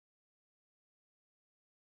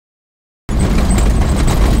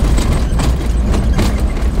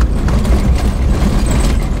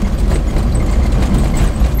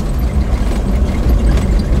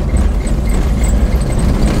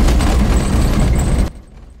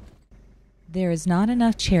There is not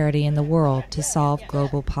enough charity in the world to solve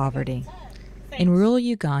global poverty. In rural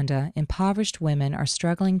Uganda, impoverished women are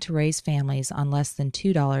struggling to raise families on less than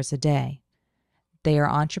 $2 a day. They are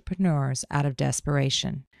entrepreneurs out of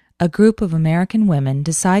desperation. A group of American women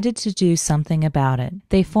decided to do something about it.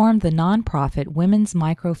 They formed the nonprofit Women's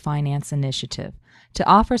Microfinance Initiative to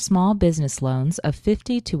offer small business loans of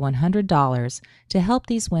 $50 to $100 to help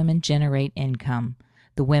these women generate income.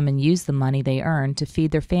 The women use the money they earn to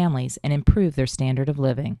feed their families and improve their standard of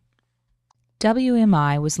living.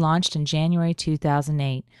 WMI was launched in January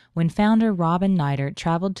 2008 when founder Robin Neidert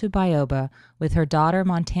traveled to Buyobo with her daughter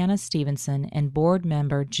Montana Stevenson and board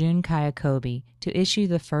member June Kayakobi to issue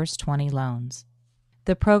the first 20 loans.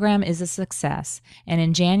 The program is a success, and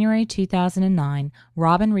in January 2009,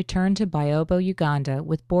 Robin returned to Buyobo, Uganda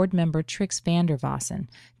with board member Trix Vandervossen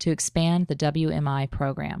to expand the WMI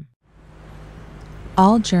program.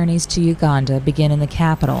 All journeys to Uganda begin in the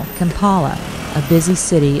capital, Kampala, a busy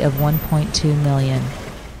city of 1.2 million.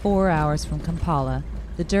 4 hours from Kampala,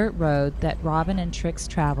 the dirt road that Robin and Trix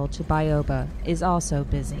travel to Buyobo is also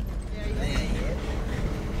busy.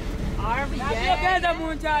 Are we there? Are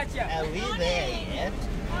we there yet?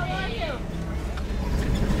 How are you?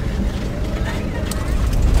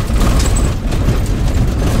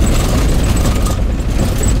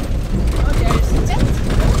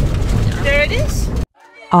 There it is.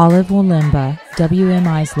 Olive Walimba,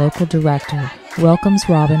 WMI's local director, welcomes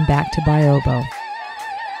Robin back to Buyobo.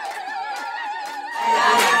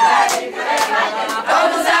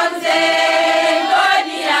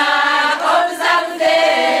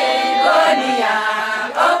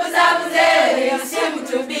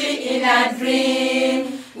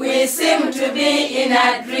 We seem to be in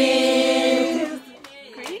a dream.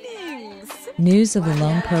 News of the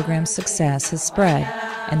loan program's success has spread,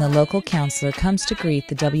 and the local counselor comes to greet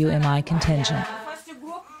the WMI contingent.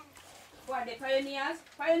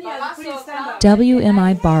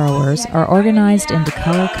 WMI borrowers are organized into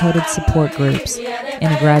color-coded support groups.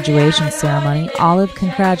 In a graduation ceremony, Olive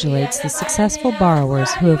congratulates the successful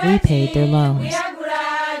borrowers who have repaid their loans.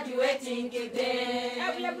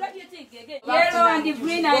 Yellow and the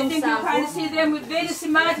green, I think you can see them with very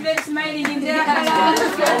smart, very smiling in their color.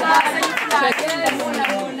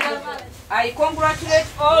 I congratulate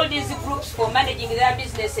all these groups for managing their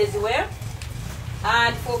businesses well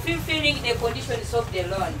and for fulfilling the conditions of the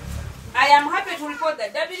loan. I am happy to report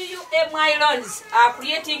that WMI loans are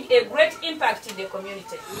creating a great impact in the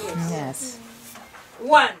community. Yes.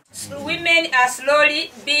 1. Women are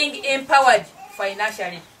slowly being empowered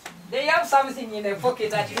financially. They have something in their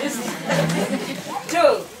pocket at least.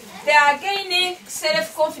 2, they are gaining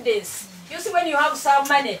self-confidence. You see, when you have some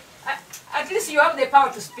money, at least you have the power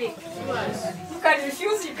to speak. You can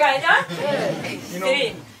refuse, you can, huh?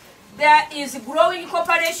 3, there is growing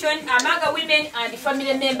cooperation among women and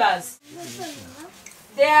family members.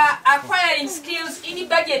 They are acquiring skills in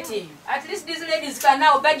budgeting. At least these ladies can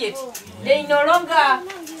now budget. They no longer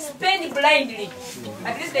spend blindly.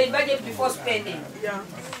 At least they budget before spending.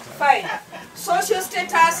 5, social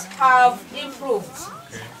status have improved.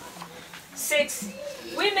 6,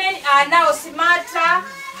 women are now smarter,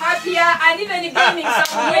 happier, and even gaining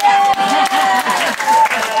somewhere.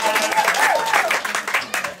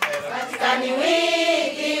 What can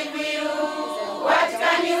we give you? What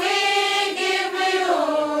can we give you?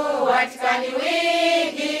 What can we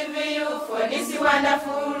give you for this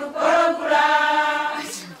wonderful program?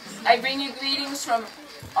 I bring you greetings from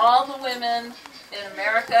all the women in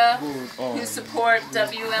America who support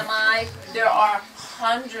WMI. There are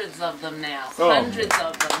hundreds of them now, hundreds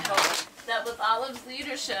of them. That with Olive's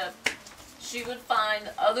leadership, she would find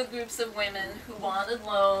other groups of women who wanted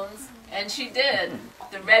loans, and she did.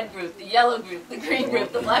 The red group, the yellow group, the green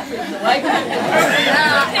group, the black group, the white group, the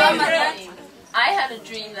pink group. I had a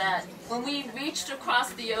dream that when we reached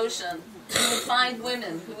across the ocean, we would find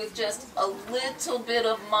women who with just a little bit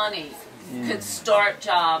of money could start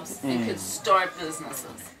jobs and could start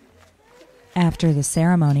businesses. After the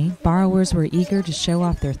ceremony, borrowers were eager to show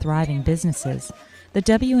off their thriving businesses. The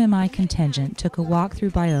WMI contingent took a walk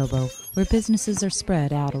through Buyobo, where businesses are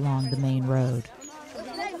spread out along the main road.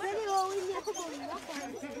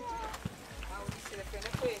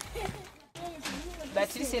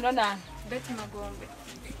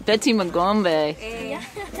 Betty Magombe.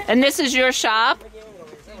 And this is your shop?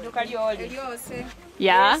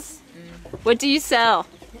 Yeah? What do you sell?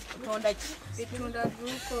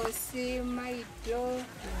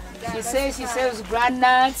 She sells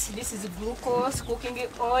granules. This is glucose, cooking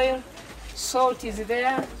oil, salt is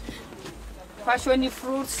there, passion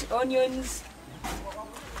fruits, onions.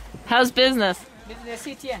 How's business? Business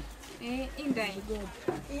it here. Good.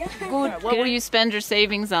 What will you spend your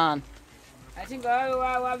savings on? I think savings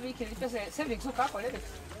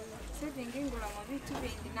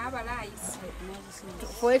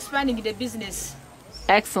for expanding the business.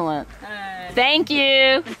 Excellent. Thank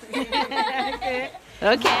you.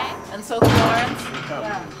 Okay. And so Florence,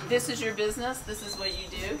 this is your business? This is what you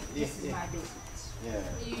do? This is my business. Yeah.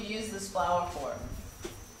 You use this flour for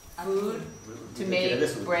food, to make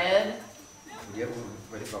bread.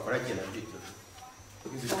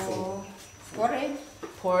 Porridge.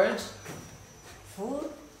 Porridge. Food.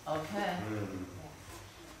 Okay.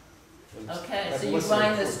 Okay, so you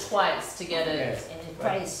grind this twice to get it.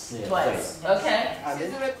 Twice. Twice. Okay.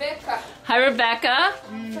 This is Rebecca. Hi, Rebecca.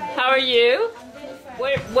 How are you?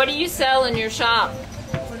 What do you sell in your shop?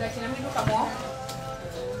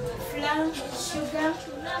 Flour, sugar,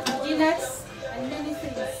 peanuts, and many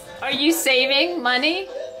things. Are you saving money?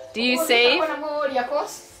 Do you save? I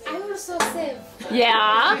also save.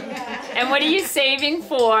 Yeah. And what are you saving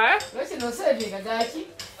for? For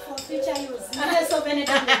future use. So many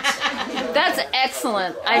damage. That's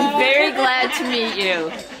excellent. I'm very glad to meet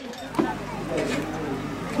you.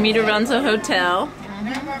 Kamita runs a hotel,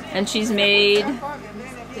 and she's made,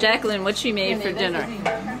 Jacqueline, what she made for dinner?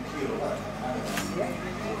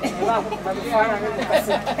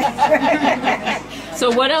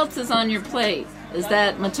 So what else is on your plate? Is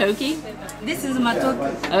that matoke? This is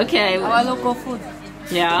matoke, Okay. our local food.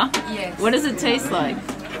 Yeah? Yes. What does it taste like?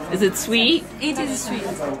 Is it sweet? It is sweet.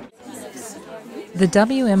 The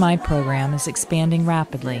WMI program is expanding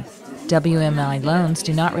rapidly. WMI loans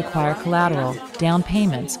do not require collateral, down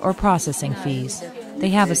payments, or processing fees. They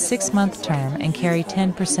have a 6-month term and carry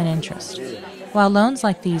 10% interest. While loans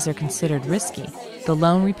like these are considered risky, the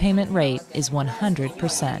loan repayment rate is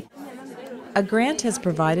 100%. A grant has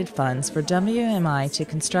provided funds for WMI to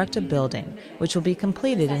construct a building, which will be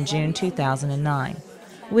completed in June 2009.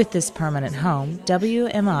 With this permanent home,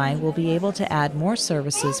 WMI will be able to add more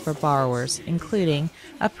services for borrowers, including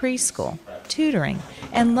a preschool, tutoring,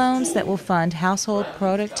 and loans that will fund household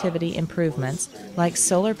productivity improvements like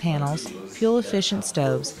solar panels, fuel-efficient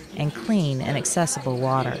stoves, and clean and accessible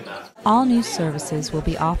water. All new services will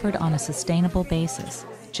be offered on a sustainable basis,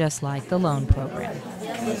 just like the loan program.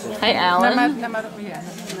 Hi, Alan.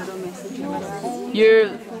 You're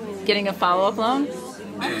getting a follow-up loan?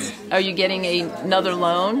 Are you getting another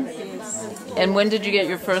loan? And when did you get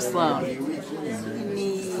your first loan?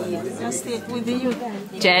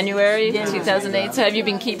 January 2008. So have you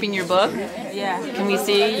been keeping your book? Yeah. Can we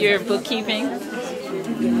see your bookkeeping?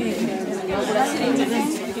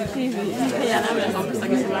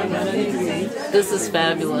 This is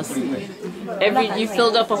fabulous. You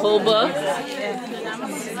filled up a whole book?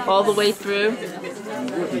 All the way through?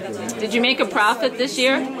 Did you make a profit this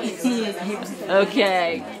year?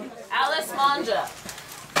 Okay. Alice Manja.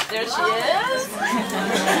 There she is.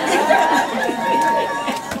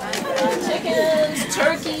 Chickens,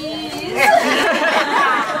 turkeys,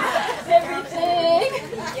 everything.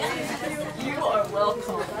 You are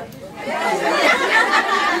welcome.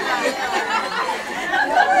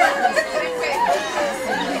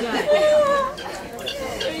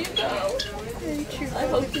 There you go. I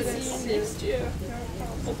hope to see you next year.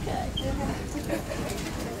 Okay.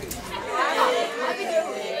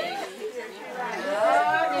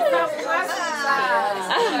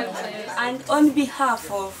 And on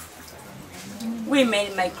behalf of Women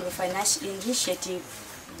Microfinance Initiative,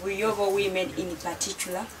 Buyobo women in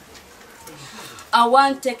particular, I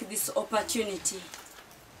want to take this opportunity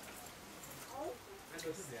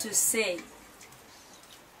to say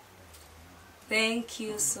thank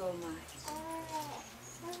you so much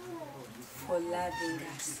for loving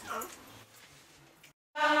us.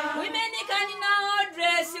 Women can now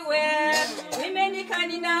dress well. Women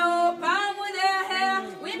can now palm their hair.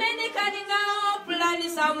 Women can now plan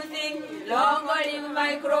something. Long live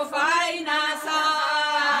microfinance.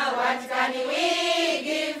 What can we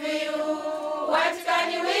give you? What can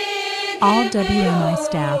we give All WMI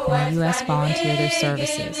staff in the U.S. volunteer their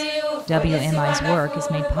services. WMI's work is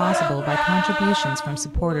made possible by contributions from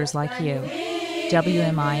supporters like you.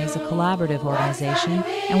 WMI is a collaborative organization,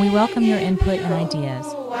 and we welcome your input and ideas.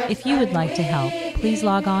 If you would like to help, please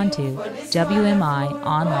log on to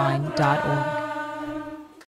WMIonline.org.